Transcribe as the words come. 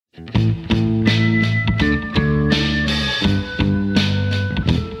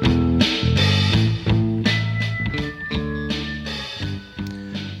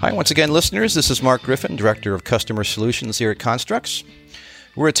Hi, once again, listeners. This is Mark Griffin, Director of Customer Solutions here at Construx.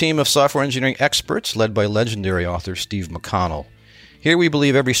 We're a team of software engineering experts led by legendary author Steve McConnell. Here we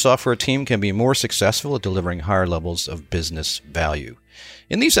believe every software team can be more successful at delivering higher levels of business value.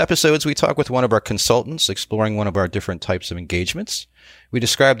 In these episodes, we talk with one of our consultants, exploring one of our different types of engagements. We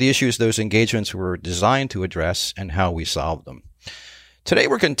describe the issues those engagements were designed to address and how we solve them. Today,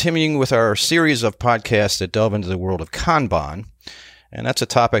 we're continuing with our series of podcasts that delve into the world of Kanban. And that's a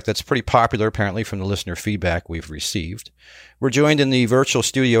topic that's pretty popular, apparently, from the listener feedback we've received. We're joined in the virtual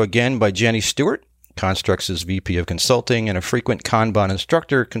studio again by Jenny Stewart, Construx's VP of Consulting and a frequent Kanban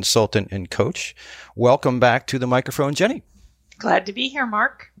instructor, consultant, and coach. Welcome back to the microphone, Jenny. Glad to be here,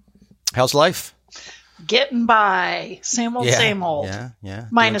 Mark. How's life? Getting by. Same old, same old. Yeah.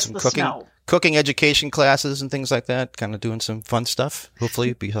 Minus the snow. Cooking education classes and things like that, kind of doing some fun stuff,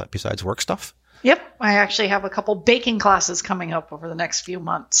 hopefully, besides work stuff. Yep. I actually have a couple baking classes coming up over the next few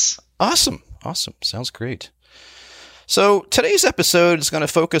months. Awesome. Sounds great. So today's episode is going to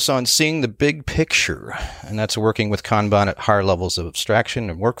focus on seeing the big picture, and that's working with Kanban at higher levels of abstraction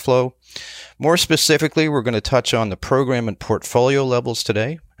and workflow. More specifically, we're going to touch on the program and portfolio levels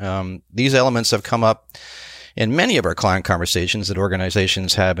today. These elements have come up in many of our client conversations that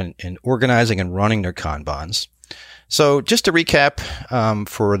organizations have in organizing and running their Kanbans. So just to recap,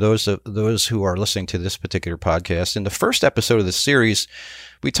 for those who are listening to this particular podcast, in the first episode of the series,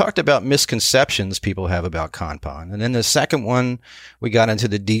 we talked about misconceptions people have about Kanban. And then the second one, we got into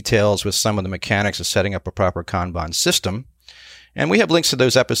the details with some of the mechanics of setting up a proper Kanban system. And we have links to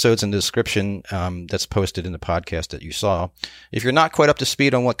those episodes in the description that's posted in the podcast that you saw. If you're not quite up to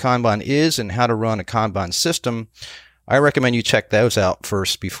speed on what Kanban is and how to run a Kanban system, I recommend you check those out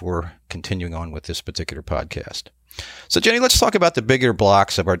first before continuing on with this particular podcast. So, Jenny, let's talk about the bigger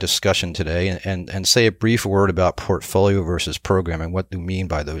blocks of our discussion today and say a brief word about portfolio versus program and what we mean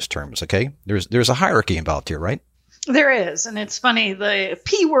by those terms, okay? There's a hierarchy involved here, right? There is, and it's funny, the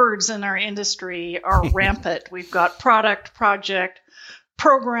P words in our industry are rampant. We've got product, project,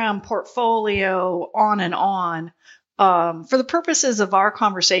 program, portfolio, on and on. For the purposes of our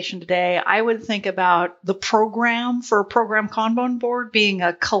conversation today, I would think about the program for a program Kanban board being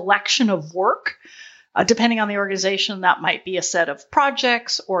a collection of work. Depending on the organization, that might be a set of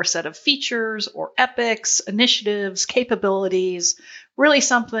projects or a set of features or epics, initiatives, capabilities, really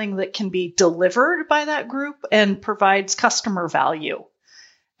something that can be delivered by that group and provides customer value.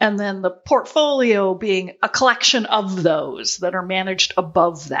 And then the portfolio being a collection of those that are managed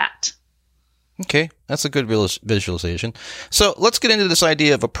above that. Okay, that's a good visualization. So let's get into this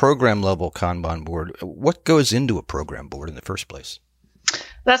idea of a program level Kanban board. What goes into a program board in the first place?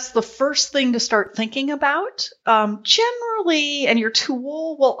 That's the first thing to start thinking about. Generally, and your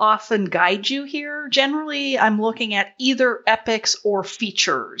tool will often guide you here. Generally, I'm looking at either epics or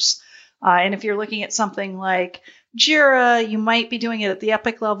features. And if you're looking at something like Jira, you might be doing it at the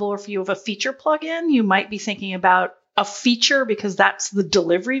epic level, or if you have a feature plugin, you might be thinking about a feature because that's the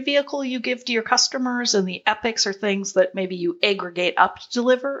delivery vehicle you give to your customers, and the epics are things that maybe you aggregate up to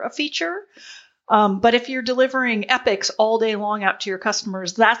deliver a feature. But if you're delivering epics all day long out to your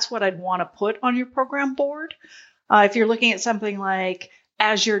customers, that's what I'd want to put on your program board. If you're looking at something like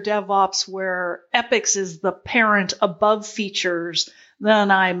Azure DevOps, where epics is the parent above features,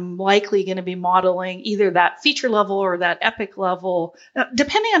 then I'm likely going to be modeling either that feature level or that epic level,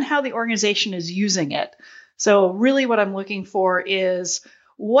 depending on how the organization is using it. So really what I'm looking for is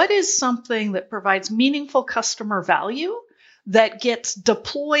what is something that provides meaningful customer value that gets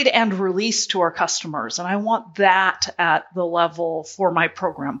deployed and released to our customers. And I want that at the level for my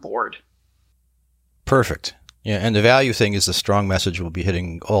program board. Perfect. Yeah, and the value thing is the strong message we'll be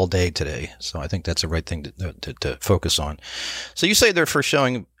hitting all day today. So I think that's the right thing to focus on. So you say they're for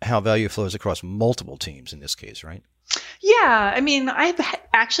showing how value flows across multiple teams in this case, right? Yeah, I mean, I've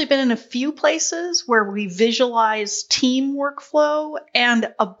actually been in a few places where we visualize team workflow,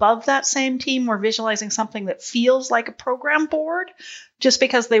 and above that same team, we're visualizing something that feels like a program board just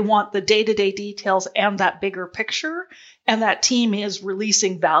because they want the day-to-day details and that bigger picture, and that team is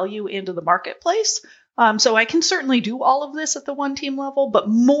releasing value into the marketplace. So I can certainly do all of this at the one team level, but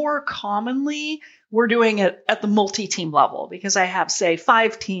more commonly, we're doing it at the multi-team level because I have, say,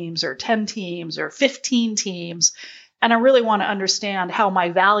 5 teams or 10 teams or 15 teams. And I really want to understand how my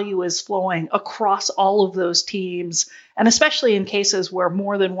value is flowing across all of those teams. And especially in cases where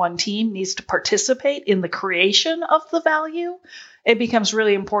more than one team needs to participate in the creation of the value, it becomes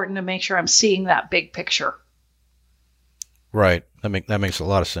really important to make sure I'm seeing that big picture. Right. That makes a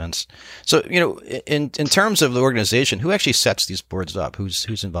lot of sense. So, in terms of the organization, who actually sets these boards up?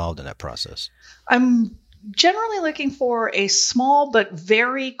 Who's involved in that process? I'm Generally looking for a small but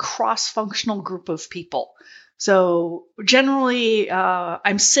very cross-functional group of people. So generally,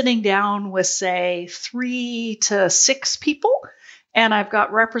 I'm sitting down with, say, 3 to 6 people, and I've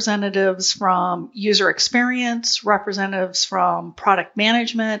got representatives from user experience, representatives from product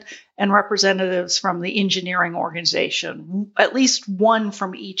management, and representatives from the engineering organization, at least one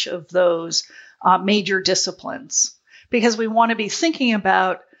from each of those major disciplines, because we want to be thinking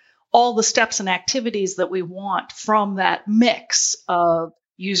about all the steps and activities that we want from that mix of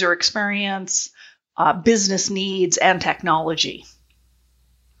user experience, business needs, and technology.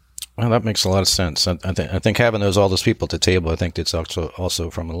 Well, that makes a lot of sense. I think having all those people at the table, I think it's also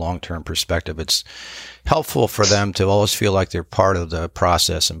from a long-term perspective, it's helpful for them to always feel like they're part of the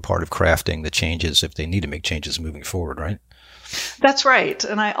process and part of crafting the changes if they need to make changes moving forward, right? That's right.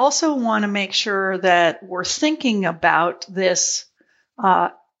 And I also want to make sure that we're thinking about this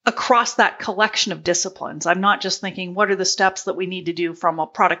across that collection of disciplines. I'm not just thinking, what are the steps that we need to do from a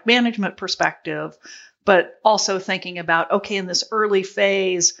product management perspective, but also thinking about, okay, in this early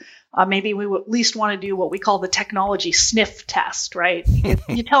phase, maybe we would at least want to do what we call the technology sniff test, right?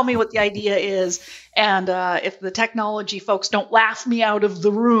 You tell me what the idea is, and if the technology folks don't laugh me out of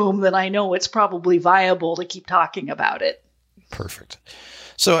the room, then I know it's probably viable to keep talking about it. Perfect.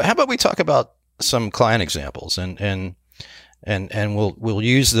 So how about we talk about some client examples, and we'll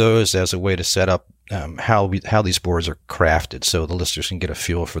use those as a way to set up how these boards are crafted, so the listeners can get a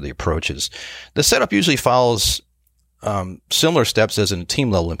feel for the approaches. The setup usually follows similar steps as in a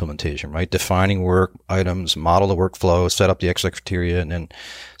team level implementation, right? Defining work items, model the workflow, set up the exit criteria, and then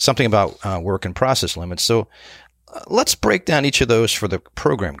something about work and process limits. So let's break down each of those for the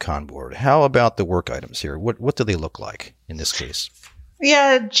program con board. How about the work items here? What do they look like in this case?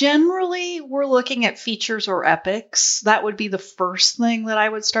 Yeah, generally we're looking at features or epics. That would be the first thing that I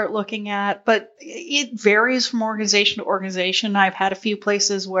would start looking at, but it varies from organization to organization. I've had a few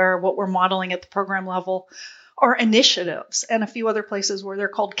places where what we're modeling at the program level are initiatives, and a few other places where they're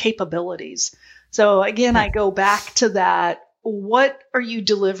called capabilities. So again, I go back to that. What are you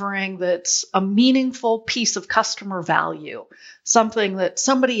delivering that's a meaningful piece of customer value? Something that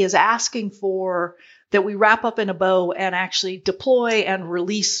somebody is asking for that we wrap up in a bow and actually deploy and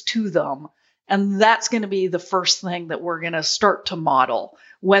release to them. And that's going to be the first thing that we're going to start to model,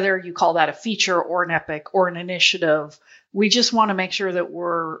 whether you call that a feature or an epic or an initiative. We just want to make sure that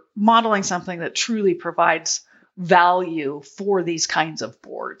we're modeling something that truly provides value for these kinds of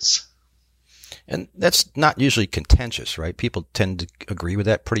boards. And that's not usually contentious, right? People tend to agree with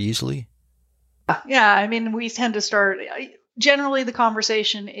that pretty easily. Yeah, I mean, we tend to start, generally the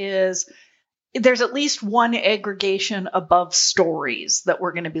conversation is, there's at least one aggregation above stories that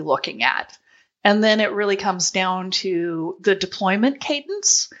we're going to be looking at. And then it really comes down to the deployment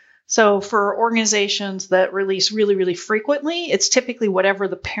cadence. So for organizations that release really, really frequently, it's typically whatever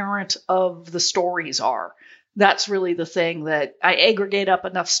the parent of the stories are. That's really the thing that I aggregate up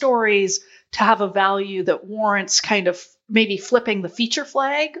enough stories to have a value that warrants kind of maybe flipping the feature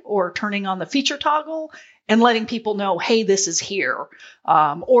flag or turning on the feature toggle and letting people know, hey, this is here,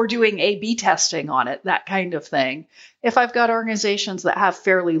 or doing A/B testing on it, that kind of thing. If I've got organizations that have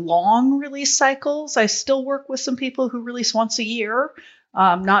fairly long release cycles, I still work with some people who release once a year.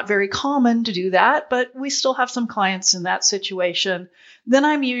 Not very common to do that, but we still have some clients in that situation. Then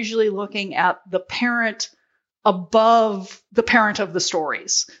I'm usually looking at the parent above the parent of the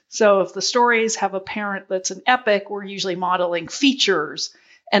stories. So if the stories have a parent that's an epic, we're usually modeling features,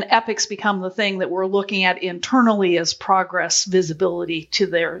 and epics become the thing that we're looking at internally as progress visibility to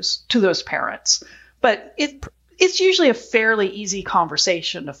those parents. But it's usually a fairly easy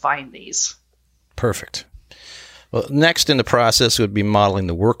conversation to find these. Perfect. Well, next in the process would be modeling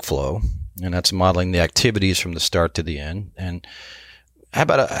the workflow, and that's modeling the activities from the start to the end. And how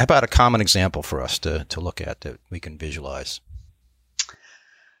about a common example for us to look at that we can visualize?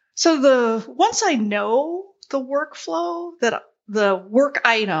 So once I know the workflow, that the work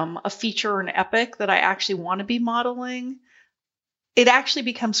item, a feature or an epic that I actually want to be modeling, it actually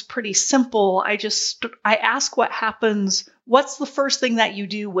becomes pretty simple. I ask what happens, what's the first thing that you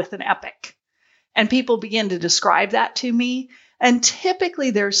do with an epic? And people begin to describe that to me. And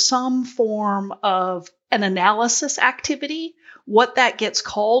typically there's some form of an analysis activity. What that gets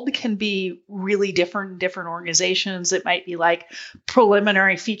called can be really different in different organizations. It might be like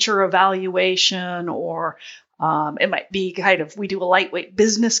preliminary feature evaluation, or it might be kind of, we do a lightweight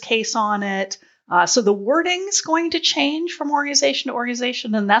business case on it. So the wording is going to change from organization to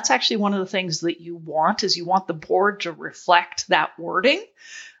organization. And that's actually one of the things that you want the board to reflect that wording.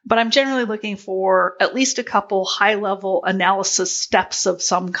 but I'm generally looking for at least a couple high-level analysis steps of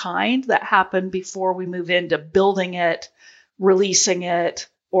some kind that happen before we move into building it, releasing it,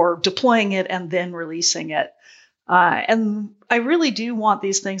 or deploying it and then releasing it. And I really do want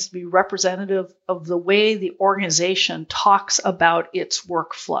these things to be representative of the way the organization talks about its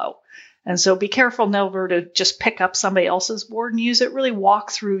workflow. And so be careful never to just pick up somebody else's board and use it. Really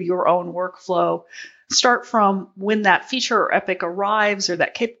walk through your own workflow. Start from when that feature or epic arrives or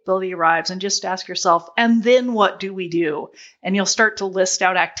that capability arrives and just ask yourself, and then what do we do? And you'll start to list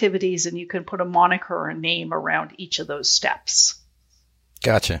out activities and you can put a moniker or a name around each of those steps.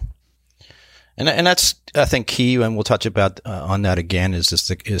 Gotcha. And that's, I think, key, and we'll touch about on that again. Is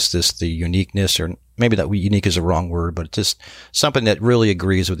this the uniqueness, or maybe that unique is a wrong word, but it's just something that really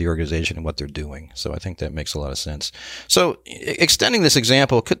agrees with the organization and what they're doing. So I think that makes a lot of sense. So extending this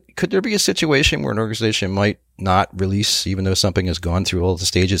example, could there be a situation where an organization might not release, even though something has gone through all the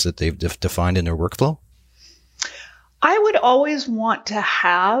stages that they've defined in their workflow? I would always want to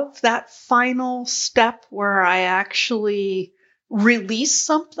have that final step where I actually release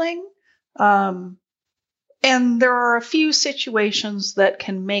something. And there are a few situations that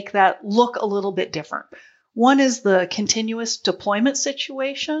can make that look a little bit different. One is the continuous deployment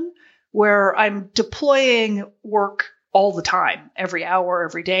situation, where I'm deploying work all the time, every hour,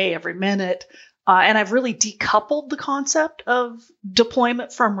 every day, every minute. And I've really decoupled the concept of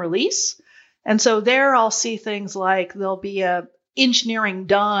deployment from release. And so there I'll see things like there'll be a engineering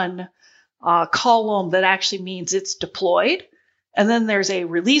done column that actually means it's deployed. And then there's a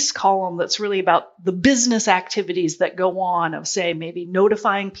release column that's really about the business activities that go on of, say, maybe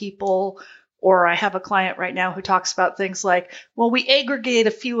notifying people. Or I have a client right now who talks about things like, well, we aggregate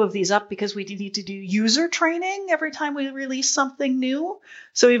a few of these up because we need to do user training every time we release something new.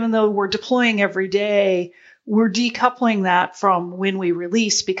 So even though we're deploying every day, we're decoupling that from when we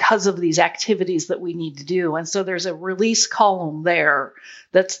release because of these activities that we need to do. And so there's a release column there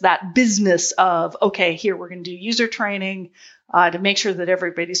that's that business of, okay, here we're going to do user training to make sure that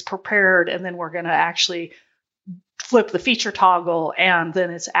everybody's prepared. And then we're going to actually flip the feature toggle, and then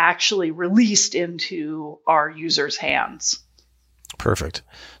it's actually released into our users' hands. Perfect.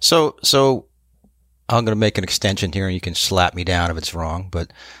 So I'm going to make an extension here, and you can slap me down if it's wrong.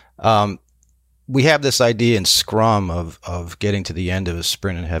 But we have this idea in Scrum of getting to the end of a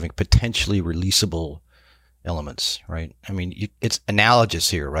sprint and having potentially releasable elements, right? I mean, it's analogous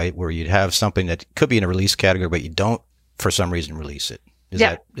here, right? Where you'd have something that could be in a release category, but you don't, for some reason, release it. Is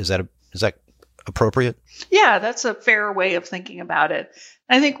that appropriate? Yeah, that's a fair way of thinking about it.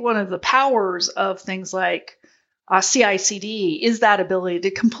 I think one of the powers of things like CI/CD is that ability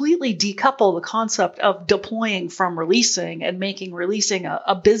to completely decouple the concept of deploying from releasing and making releasing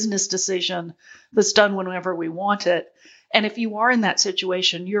a business decision that's done whenever we want it. And if you are in that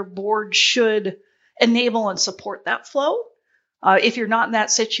situation, your board should enable and support that flow. If you're not in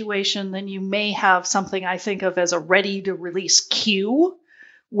that situation, then you may have something I think of as a ready-to-release queue,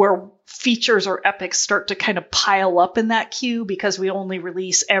 where features or epics start to kind of pile up in that queue because we only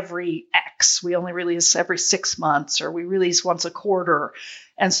release every X. We only release every 6 months, or we release once a quarter.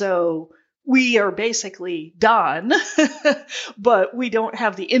 And so we are basically done, but we don't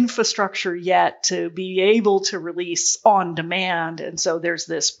have the infrastructure yet to be able to release on demand. And so there's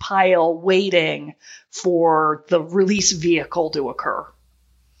this pile waiting for the release vehicle to occur.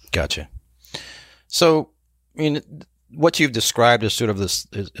 Gotcha. So, I mean, what you've described is sort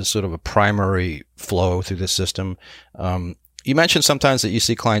of a primary flow through this system. You mentioned sometimes that you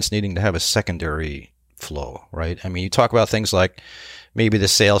see clients needing to have a secondary flow, right? I mean, you talk about things like maybe the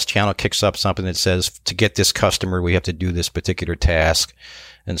sales channel kicks up something that says, to get this customer, we have to do this particular task.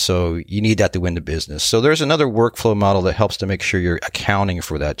 And so you need that to win the business. So there's another workflow model that helps to make sure you're accounting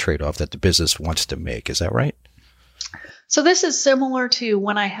for that trade-off that the business wants to make. Is that right? So this is similar to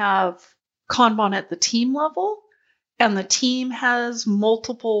when I have Kanban at the team level, and the team has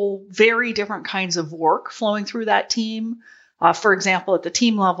multiple very different kinds of work flowing through that team. For example, at the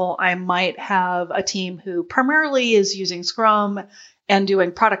team level, I might have a team who primarily is using Scrum and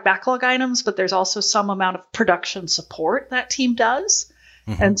doing product backlog items, but there's also some amount of production support that team does.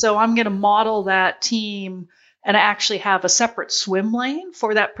 Mm-hmm. And so I'm going to model that team and actually have a separate swim lane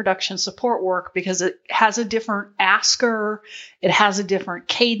for that production support work because it has a different asker, it has a different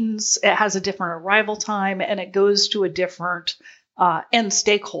cadence, it has a different arrival time, and it goes to a different end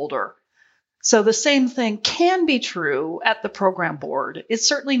stakeholder. So the same thing can be true at the program board. It's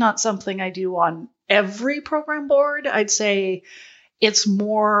certainly not something I do on every program board. I'd say it's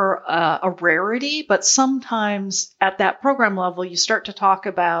more a rarity, but sometimes at that program level, you start to talk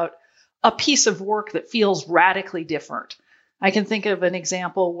about a piece of work that feels radically different. I can think of an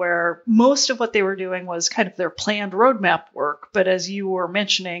example where most of what they were doing was kind of their planned roadmap work. But as you were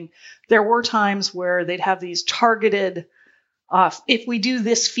mentioning, there were times where they'd have these targeted, if we do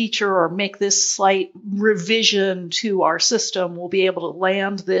this feature or make this slight revision to our system, we'll be able to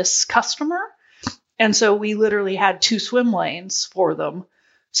land this customer. And so we literally had 2 swim lanes for them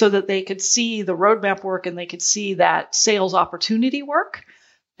so that they could see the roadmap work and they could see that sales opportunity work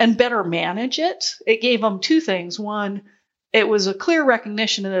and better manage it. It gave them 2 things. One, it was a clear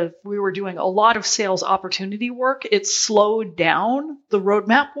recognition that if we were doing a lot of sales opportunity work, it slowed down the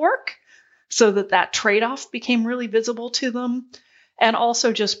roadmap work so that trade-off became really visible to them. And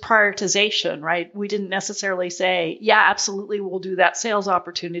also just prioritization, right? We didn't necessarily say, yeah, absolutely, we'll do that sales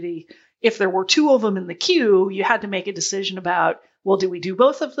opportunity. If there were 2 of them in the queue, you had to make a decision about, well, do we do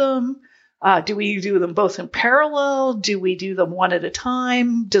both of them? Do we do them both in parallel? Do we do them one at a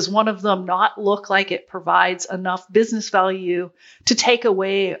time? Does one of them not look like it provides enough business value to take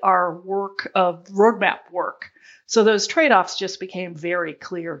away our work of roadmap work? So those trade-offs just became very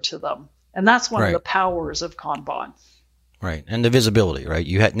clear to them. And that's one of the powers of Kanban. Right. And the visibility,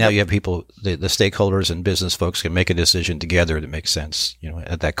 right? Now you have people, the stakeholders and business folks can make a decision together that makes sense,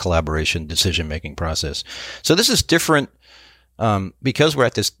 at that collaboration decision-making process. So this is different because we're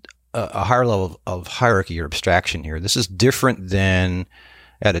at this a higher level of hierarchy or abstraction here. This is different than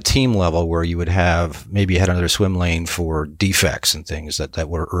at a team level where you would have, maybe you had another swim lane for defects and things that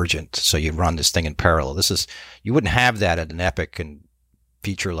were urgent. So you run this thing in parallel. You wouldn't have that at an Epic and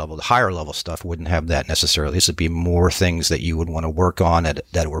feature level. The higher level stuff wouldn't have that necessarily. This would be more things that you would want to work on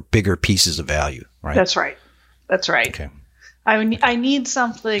that were bigger pieces of value, right? That's right. Okay. I need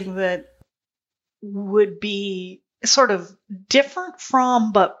something that would be sort of different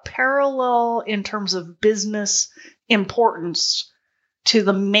from, but parallel in terms of business importance to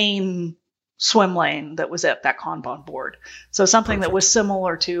the main swim lane that was at that Kanban board. So something that was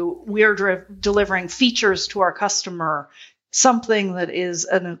similar to, we're delivering features to our customer, something that is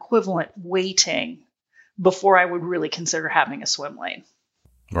an equivalent weighting before I would really consider having a swim lane.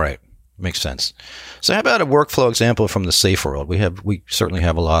 Right. Makes sense. So how about a workflow example from the SAFe world? We certainly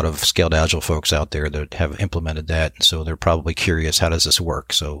have a lot of Scaled Agile folks out there that have implemented that. And so they're probably curious, how does this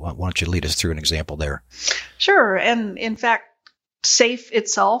work? So why don't you lead us through an example there? Sure. And in fact, SAFe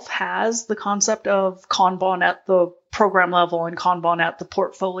itself has the concept of Kanban at the program level and Kanban at the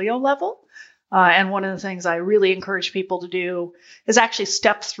portfolio level. And one of the things I really encourage people to do is actually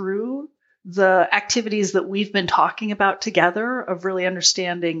step through the activities that we've been talking about together of really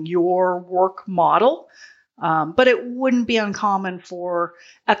understanding your work model. But it wouldn't be uncommon for,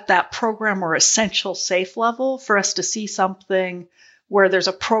 at that program or essential SAFe level, for us to see something where there's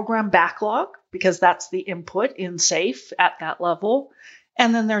a program backlog, because that's the input in SAFe at that level.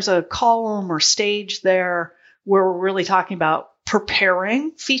 And then there's a column or stage there where we're really talking about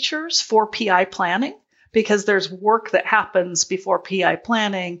preparing features for PI planning, because there's work that happens before PI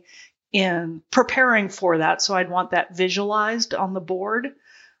planning in preparing for that. So I'd want that visualized on the board.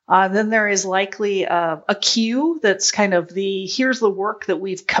 Then there is likely a queue that's kind of here's the work that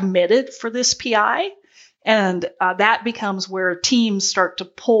we've committed for this PI. And that becomes where teams start to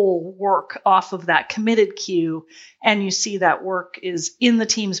pull work off of that committed queue. And you see that work is in the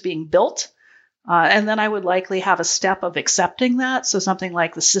teams being built. And then I would likely have a step of accepting that. So something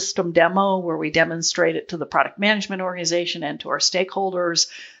like the system demo, where we demonstrate it to the product management organization and to our stakeholders,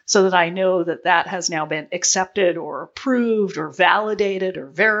 so that I know that that has now been accepted or approved or validated or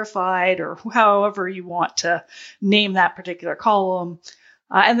verified, or however you want to name that particular column.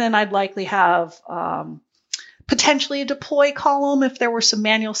 And then I'd likely have potentially a deploy column if there were some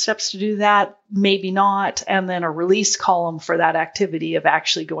manual steps to do that, maybe not, and then a release column for that activity of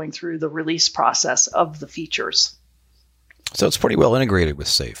actually going through the release process of the features. So it's pretty well integrated with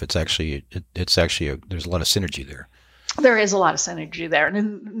SAFe. It's actually there's a lot of synergy there. There is a lot of synergy there. And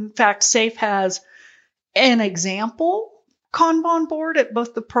in fact, SAFe has an example Kanban board at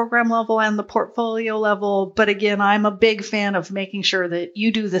both the program level and the portfolio level. But again, I'm a big fan of making sure that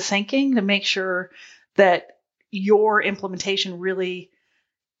you do the thinking to make sure that your implementation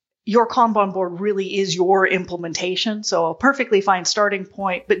your Kanban board really is your implementation. So a perfectly fine starting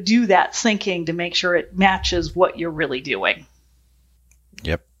point, but do that thinking to make sure it matches what you're really doing.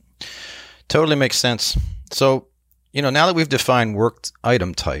 Yep. Totally makes sense. So, now that we've defined work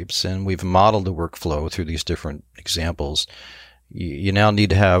item types and we've modeled the workflow through these different examples, you now need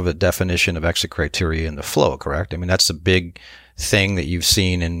to have a definition of exit criteria in the flow, correct? I mean, that's the big thing that you've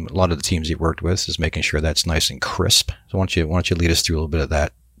seen in a lot of the teams you've worked with, is making sure that's nice and crisp. So why don't you lead us through a little bit of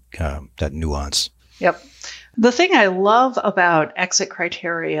that nuance? Yep. The thing I love about exit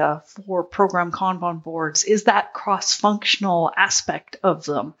criteria for program Kanban boards is that cross-functional aspect of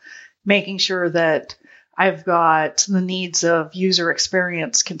them, making sure that I've got the needs of user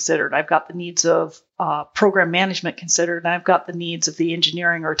experience considered. I've got the needs of program management considered. And I've got the needs of the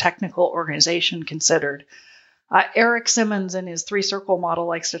engineering or technical organization considered. Eric Simmons in his 3-circle model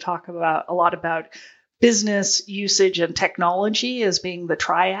likes to talk about a lot about business, usage, and technology as being the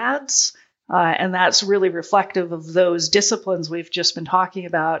triads. And that's really reflective of those disciplines we've just been talking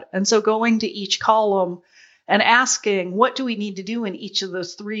about. And so going to each column and asking, what do we need to do in each of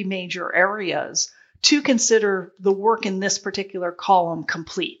those 3 major areas to consider the work in this particular column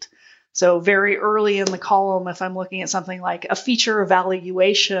complete? So very early in the column, if I'm looking at something like a feature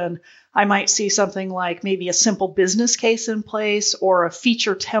evaluation, I might see something like maybe a simple business case in place or a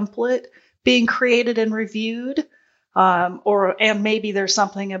feature template being created and reviewed. And maybe there's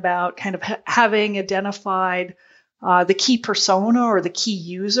something about kind of having identified the key persona or the key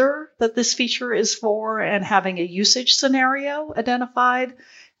user that this feature is for and having a usage scenario identified.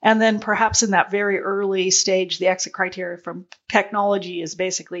 And then perhaps in that very early stage, the exit criteria from technology is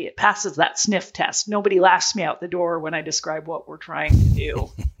basically it passes that sniff test. Nobody laughs me out the door when I describe what we're trying to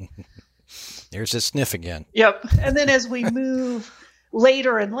do. There's a sniff again. Yep. And then as we move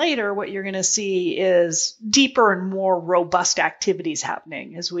later and later, what you're going to see is deeper and more robust activities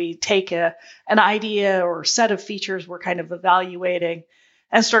happening as we take an idea or set of features we're kind of evaluating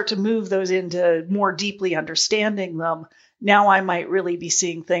and start to move those into more deeply understanding them. Now I might really be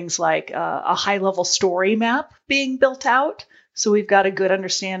seeing things like a high-level story map being built out. So we've got a good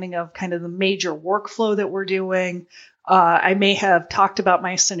understanding of kind of the major workflow that we're doing. I may have talked about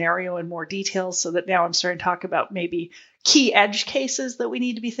my scenario in more detail so that now I'm starting to talk about maybe key edge cases that we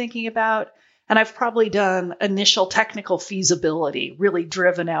need to be thinking about. And I've probably done initial technical feasibility, really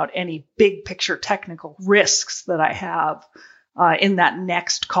driven out any big picture technical risks that I have in that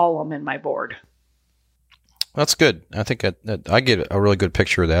next column in my board. That's good. I think I get a really good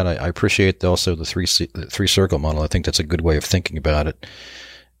picture of that. I appreciate also the 3-circle model. I think that's a good way of thinking about it.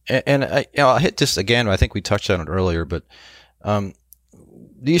 And I'll hit this again. I think we touched on it earlier, but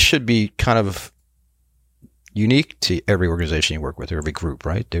these should be kind of unique to every organization you work with, or every group,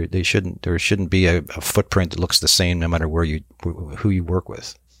 right? There shouldn't be a footprint that looks the same no matter who you work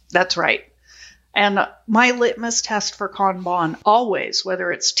with. That's right. And my litmus test for Kanban always, whether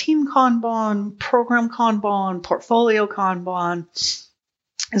it's team Kanban, program Kanban, portfolio Kanban,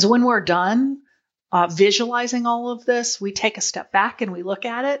 is when we're done visualizing all of this, we take a step back and we look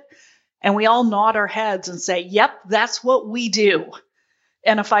at it and we all nod our heads and say, yep, that's what we do.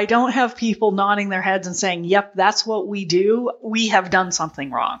 And if I don't have people nodding their heads and saying, yep, that's what we do, we have done something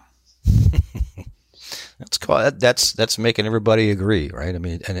wrong. That's cool. That's making everybody agree, right? I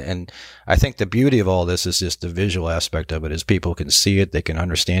mean, and I think the beauty of all this is just the visual aspect of it, is people can see it, they can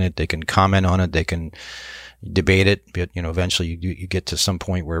understand it, they can comment on it, they can debate it, but eventually you get to some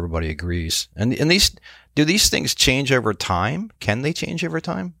point where everybody agrees. And do these things change over time? Can they change over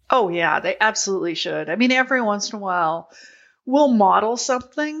time? Oh yeah, they absolutely should. I mean, every once in a while we'll model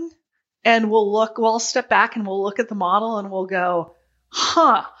something and we'll step back and we'll look at the model and we'll go,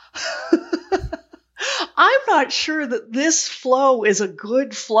 huh. I'm not sure that this flow is a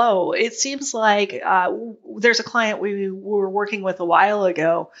good flow. It seems like there's a client we were working with a while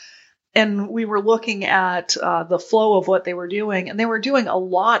ago, and we were looking at the flow of what they were doing, and they were doing a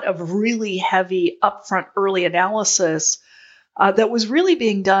lot of really heavy upfront early analysis that was really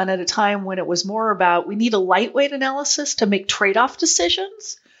being done at a time when it was more about we need a lightweight analysis to make trade-off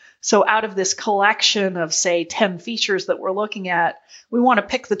decisions. So out of this collection of, say, 10 features that we're looking at, we want to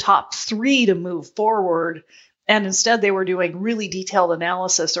pick the top 3 to move forward. And instead, they were doing really detailed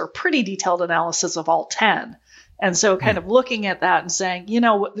analysis or pretty detailed analysis of all 10. And so kind of looking at that and saying,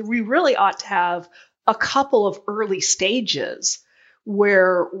 we really ought to have a couple of early stages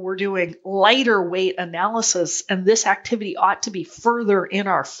where we're doing lighter weight analysis, and this activity ought to be further in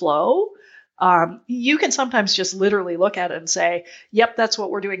our flow. You can sometimes just literally look at it and say, yep, that's what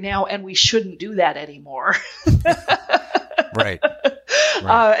we're doing now, and we shouldn't do that anymore. Right.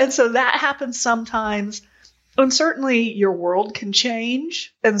 And so that happens sometimes. And certainly your world can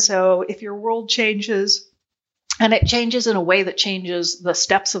change. And so if your world changes, and it changes in a way that changes the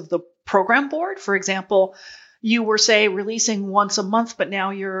steps of the program board, for example, you were, say, releasing once a month, but now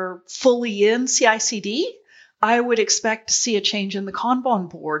you're fully in CI/CD, I would expect to see a change in the Kanban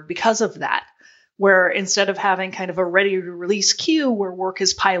board because of that, where instead of having kind of a ready-to-release queue where work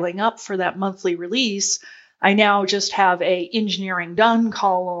is piling up for that monthly release, I now just have a engineering done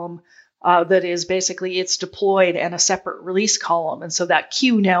column that is basically it's deployed and a separate release column. And so that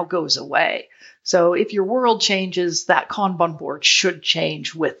queue now goes away. So if your world changes, that Kanban board should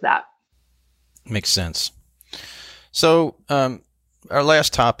change with that. Makes sense. So our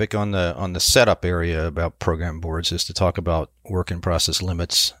last topic on the setup area about program boards is to talk about work and process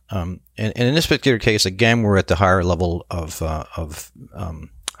limits. And in this particular case, again, we're at the higher level of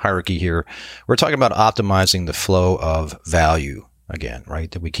hierarchy here. We're talking about optimizing the flow of value again,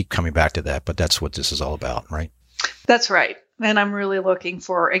 right? That we keep coming back to that, but that's what this is all about, right? That's right. And I'm really looking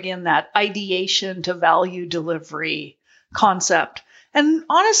for, again, that ideation to value delivery concept. And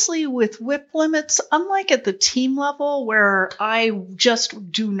honestly, with WIP limits, unlike at the team level where I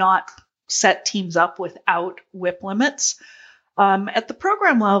just do not set teams up without WIP limits, at the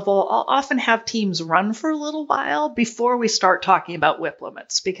program level, I'll often have teams run for a little while before we start talking about WIP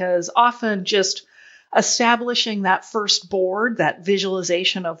limits, because often just establishing that first board, that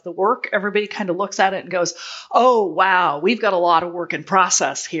visualization of the work, everybody kind of looks at it and goes, oh, wow, we've got a lot of work in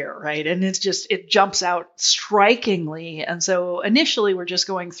process here, right? And it jumps out strikingly. And so initially we're just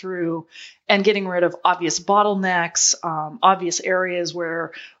going through and getting rid of obvious bottlenecks, obvious areas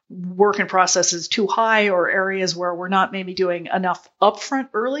where work in process is too high, or areas where we're not maybe doing enough upfront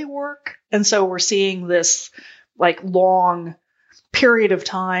early work. And so we're seeing this like long period of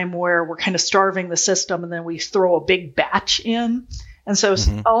time where we're kind of starving the system, and then we throw a big batch in. And so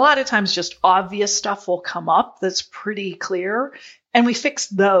a lot of times just obvious stuff will come up that's pretty clear, and we fix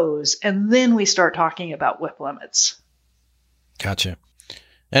those, and then we start talking about WIP limits. Gotcha.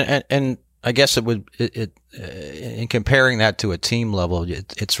 And I guess in comparing that to a team level,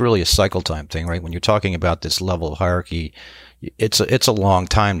 it's really a cycle time thing, right? When you're talking about this level of hierarchy, it's a long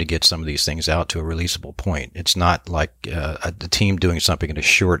time to get some of these things out to a releasable point. It's not like the team doing something in a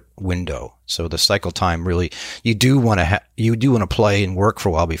short window. So the cycle time really, you do want to play and work for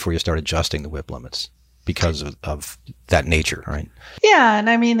a while before you start adjusting the WIP limits because of that nature, right? Yeah, and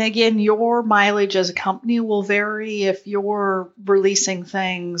I mean, again, your mileage as a company will vary. If you're releasing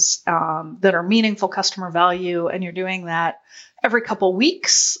things that are meaningful customer value, and you're doing that every couple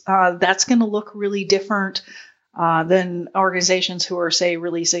weeks, that's going to look really different than organizations who are, say,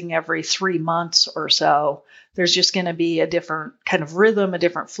 releasing every 3 months or so. There's just going to be a different kind of rhythm, a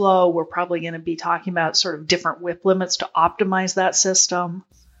different flow. We're probably going to be talking about sort of different WIP limits to optimize that system.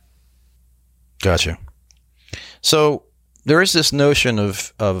 Gotcha. So there is this notion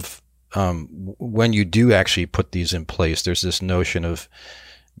of when you do actually put these in place, there's this notion of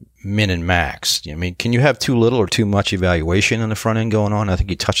min and max. I mean, can you have too little or too much evaluation on the front end going on? I think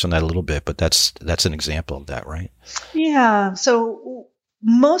you touched on that a little bit, but that's an example of that, right? Yeah. So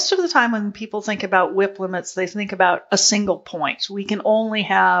most of the time when people think about WIP limits, they think about a single point. We can only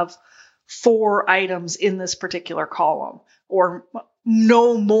have 4 items in this particular column, or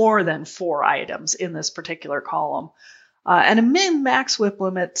no more than 4 items in this particular column. And a min-max WIP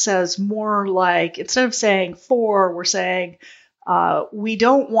limit says more like, instead of saying 4, we're saying we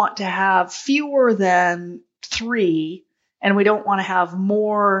don't want to have fewer than 3, and we don't want to have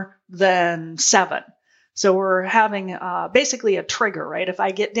more than 7. So we're having basically a trigger, right? If I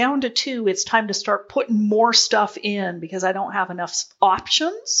get down to 2, it's time to start putting more stuff in because I don't have enough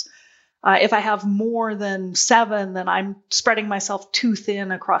options. If I have more than 7, then I'm spreading myself too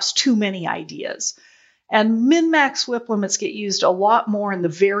thin across too many ideas. And min-max WIP limits get used a lot more in the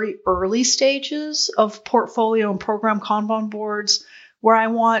very early stages of portfolio and program Kanban boards, where I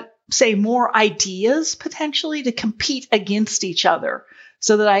want, say, more ideas potentially to compete against each other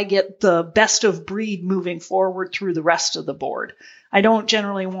so that I get the best of breed moving forward through the rest of the board. I don't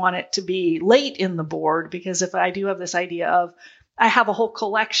generally want it to be late in the board, because if I do have this idea of I have a whole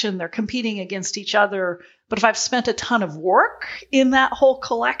collection, they're competing against each other. But if I've spent a ton of work in that whole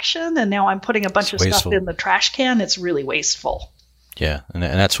collection and now I'm putting a bunch of stuff in the trash can, it's really wasteful. Yeah, and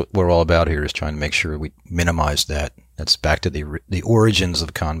that's what we're all about here, is trying to make sure we minimize that. That's back to the origins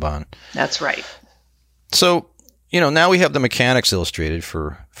of Kanban. That's right. So, now we have the mechanics illustrated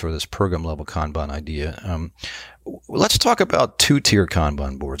for this program level Kanban idea. Let's talk about 2-tier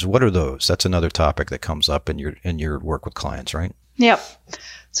Kanban boards. What are those? That's another topic that comes up in your work with clients, right? Yep.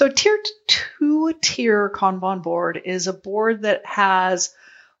 So 2-tier Kanban board is a board that has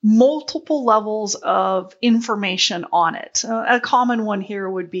multiple levels of information on it. A common one here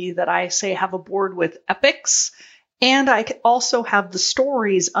would be that I say have a board with epics, and I could also have the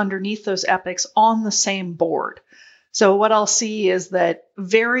stories underneath those epics on the same board. So what I'll see is that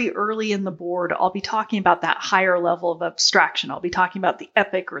very early in the board, I'll be talking about that higher level of abstraction. I'll be talking about the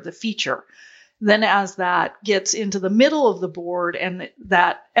epic or the feature. Then as that gets into the middle of the board and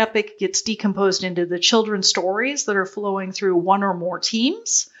that epic gets decomposed into the children's stories that are flowing through one or more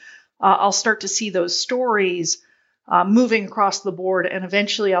teams, I'll start to see those stories moving across the board. And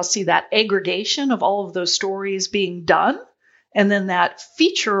eventually I'll see that aggregation of all of those stories being done. And then that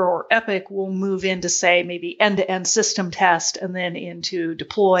feature or epic will move into, say, maybe end-to-end system test and then into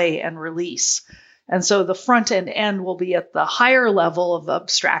deploy and release. And so the front end will be at the higher level of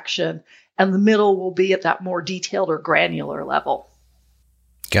abstraction, and the middle will be at that more detailed or granular level.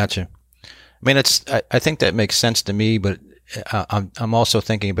 Gotcha. I mean, I think that makes sense to me, but I'm also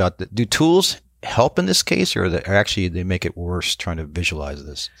thinking about, do tools help in this case, or actually they make it worse trying to visualize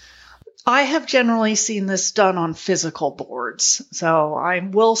this? I have generally seen this done on physical boards. So I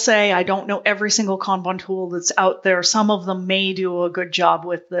will say I don't know every single Kanban tool that's out there. Some of them may do a good job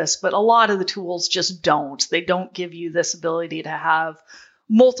with this, but a lot of the tools just don't. They don't give you this ability to have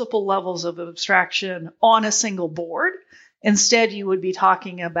multiple levels of abstraction on a single board. Instead, you would be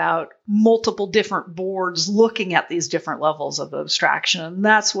talking about multiple different boards looking at these different levels of abstraction. And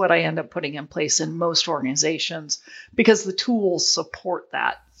that's what I end up putting in place in most organizations because the tools support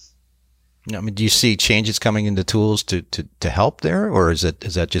that. I mean, do you see changes coming into tools to help there, or is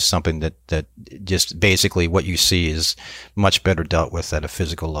that just something that just basically what you see is much better dealt with at a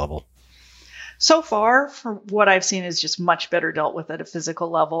physical level? So far, for what I've seen, is just much better dealt with at a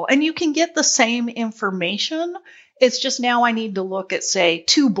physical level. And you can get the same information. It's just now I need to look at, say,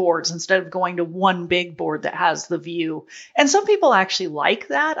 2 boards instead of going to one big board that has the view. And some people actually like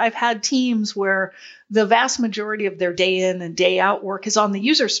that. I've had teams where the vast majority of their day in and day out work is on the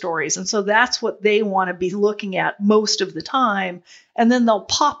user stories. And so that's what they want to be looking at most of the time. And then they'll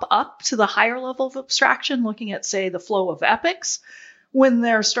pop up to the higher level of abstraction, looking at, say, the flow of epics. When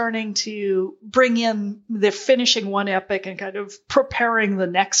they're starting to bring in, they're finishing one epic and kind of preparing the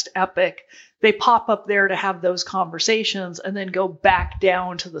next epic, they pop up there to have those conversations and then go back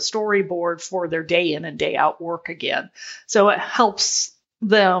down to the storyboard for their day in and day out work again. So it helps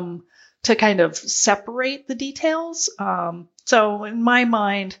them to kind of separate the details. So in my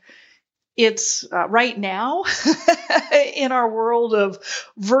mind, it's right now in our world of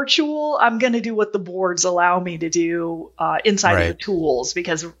virtual, I'm going to do what the boards allow me to do inside of the tools,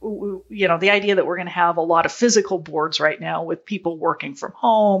 because, you know, the idea that we're going to have a lot of physical boards right now with people working from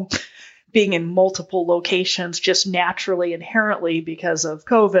home, being in multiple locations just naturally, inherently because of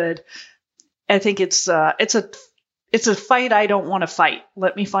COVID, I think it's a fight I don't want to fight.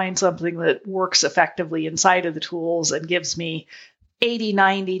 Let me find something that works effectively inside of the tools and gives me 80,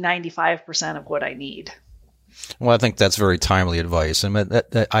 90, 95% of what I need. Well, I think that's very timely advice. I mean,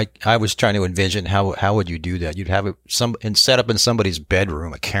 I was trying to envision how would you do that? You'd have set up in somebody's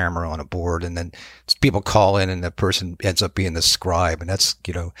bedroom, a camera on a board, and then people call in and the person ends up being the scribe. And that's,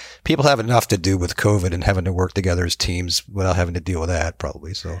 you know, people have enough to do with COVID and having to work together as teams without having to deal with that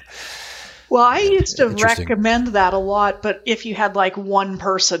probably. So, well, I used to recommend that a lot, but if you had like one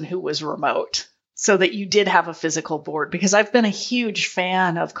person who was remote, so that you did have a physical board, because I've been a huge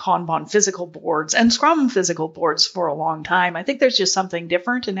fan of Kanban physical boards and Scrum physical boards for a long time. I think there's just something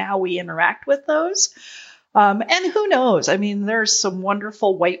different in how we interact with those. And who knows? I mean, there's some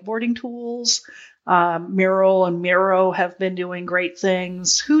wonderful whiteboarding tools. Mural and Miro have been doing great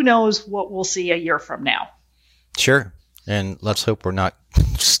things. Who knows what we'll see a year from now? Sure. And let's hope we're not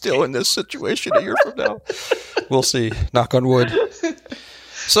still in this situation a year from now. We'll see. Knock on wood.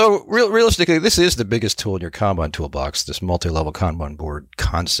 So realistically, this is the biggest tool in your Kanban toolbox, this multi-level Kanban board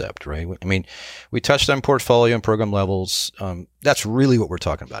concept, right? I mean, we touched on portfolio and program levels. That's really what we're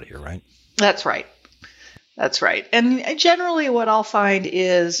talking about here, right? That's right. That's right. And generally what I'll find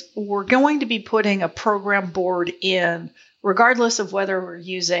is we're going to be putting a program board in, regardless of whether we're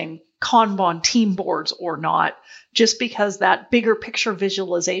using Kanban team boards or not, just because that bigger picture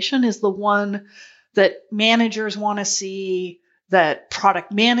visualization is the one that managers want to see, that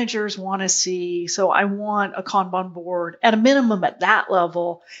product managers want to see. So I want a Kanban board at a minimum at that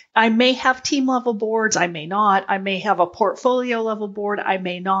level. I may have team level boards. I may not. I may have a portfolio level board. I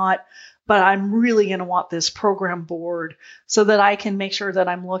may not. But I'm really going to want this program board so that I can make sure that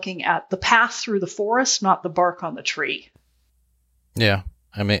I'm looking at the path through the forest, not the bark on the tree. Yeah.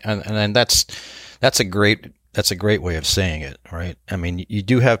 I mean, and that's a great way of saying it, right? I mean, you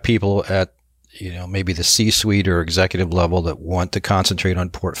do have people at, you know, maybe the C-suite or executive level that want to concentrate on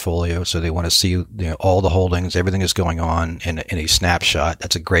portfolio. So they want to see, you know, all the holdings, everything that's going on in a snapshot.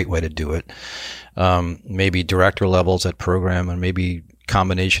 That's a great way to do it. Maybe director levels at program, and maybe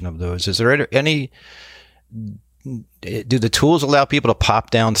combination of those. Is there any, do the tools allow people to pop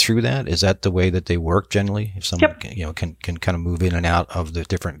down through that? Is that the way that they work generally? If someone can kind of move in and out of the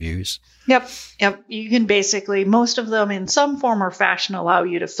different views? Yep. You can basically, most of them in some form or fashion allow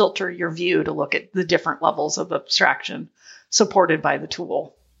you to filter your view to look at the different levels of abstraction supported by the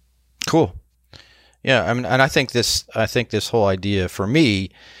tool. Cool. Yeah, I mean, and I think this whole idea for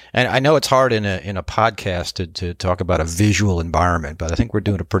me, and I know it's hard in a podcast to talk about a visual environment, but I think we're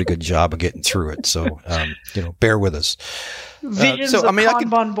doing a pretty good job of getting through it. So, bear with us. Visions of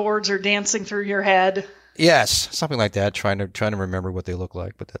Kanban boards are dancing through your head. Yes, something like that. Trying to remember what they look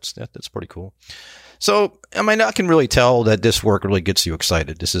like, but that's pretty cool. So, I mean, I can really tell that this work really gets you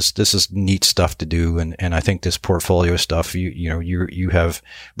excited. This is neat stuff to do, and I think this portfolio stuff, you have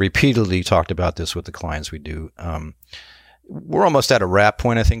repeatedly talked about this with the clients we do. We're almost at a wrap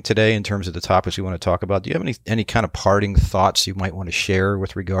point, I think, today in terms of the topics we want to talk about. Do you have any kind of parting thoughts you might want to share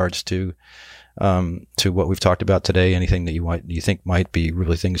with regards to what we've talked about today? Anything that you think might be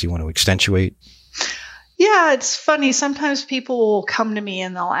really things you want to accentuate? Yeah, it's funny. Sometimes people will come to me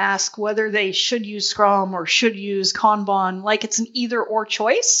and they'll ask whether they should use Scrum or should use Kanban, like it's an either or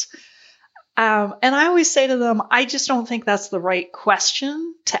choice. And I always say to them, I just don't think that's the right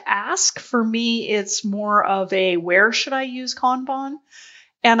question to ask. For me, it's more of a where should I use Kanban?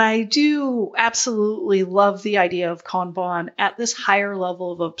 And I do absolutely love the idea of Kanban at this higher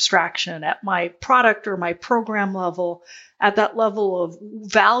level of abstraction, at my product or my program level, at that level of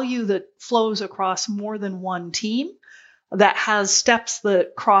value that flows across more than one team, that has steps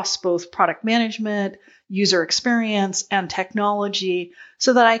that cross both product management, user experience, and technology,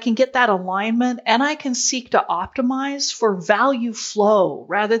 so that I can get that alignment and I can seek to optimize for value flow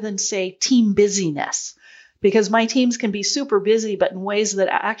rather than, say, team busyness. Because my teams can be super busy, but in ways that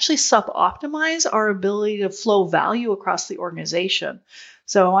actually sub-optimize our ability to flow value across the organization.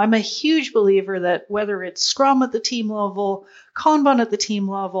 So I'm a huge believer that whether it's Scrum at the team level, Kanban at the team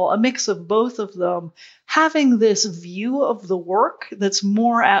level, a mix of both of them, having this view of the work that's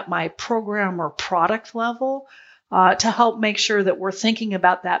more at my program or product level to help make sure that we're thinking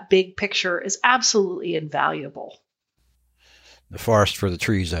about that big picture is absolutely invaluable. The forest for the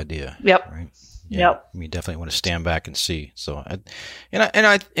trees idea. Yep. Right? Yeah, yep. You definitely want to stand back and see. So, I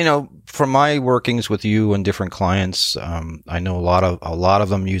from my workings with you and different clients, I know a lot of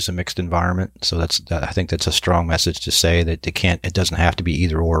them use a mixed environment. So I think that's a strong message to say that it doesn't have to be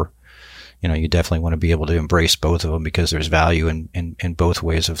either or. You definitely want to be able to embrace both of them because there's value in both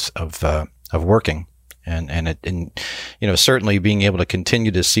ways of working. And certainly being able to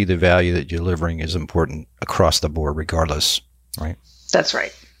continue to see the value that you're delivering is important across the board, regardless, right? That's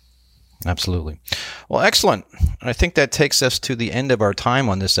right. Absolutely. Well, excellent. I think that takes us to the end of our time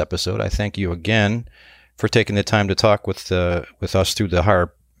on this episode. I thank you again for taking the time to talk with us through the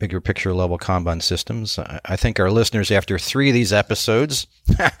higher, bigger picture level Kanban systems. I think our listeners, after 3 of these episodes,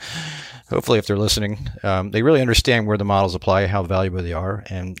 hopefully if they're listening, they really understand where the models apply, how valuable they are,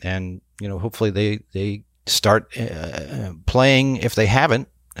 and hopefully they start playing, if they haven't,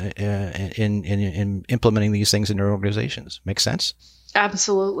 in implementing these things in their organizations. Make sense?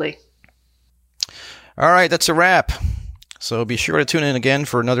 Absolutely. All right, that's a wrap. So be sure to tune in again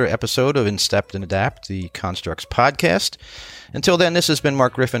for another episode of In Step and Adapt, the Constructs podcast. Until then, this has been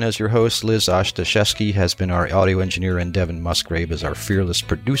Mark Griffin as your host. Liz Ostaszewski has been our audio engineer, and Devin Musgrave is our fearless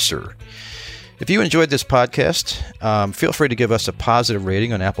producer. If you enjoyed this podcast, feel free to give us a positive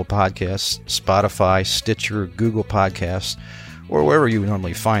rating on Apple Podcasts, Spotify, Stitcher, Google Podcasts, or wherever you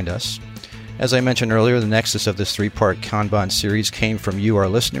normally find us. As I mentioned earlier, the nexus of this 3-part Kanban series came from you, our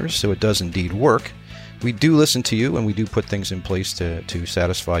listeners, so it does indeed work. We do listen to you, and we do put things in place to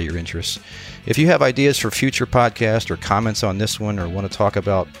satisfy your interests. If you have ideas for future podcasts or comments on this one, or want to talk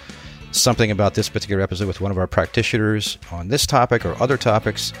about something about this particular episode with one of our practitioners on this topic or other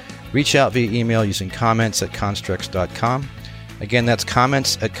topics, reach out via email using comments@constructs.com. Again, that's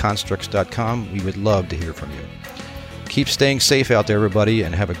comments@constructs.com. We would love to hear from you. Keep staying safe out there, everybody,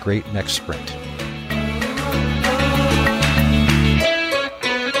 and have a great next sprint.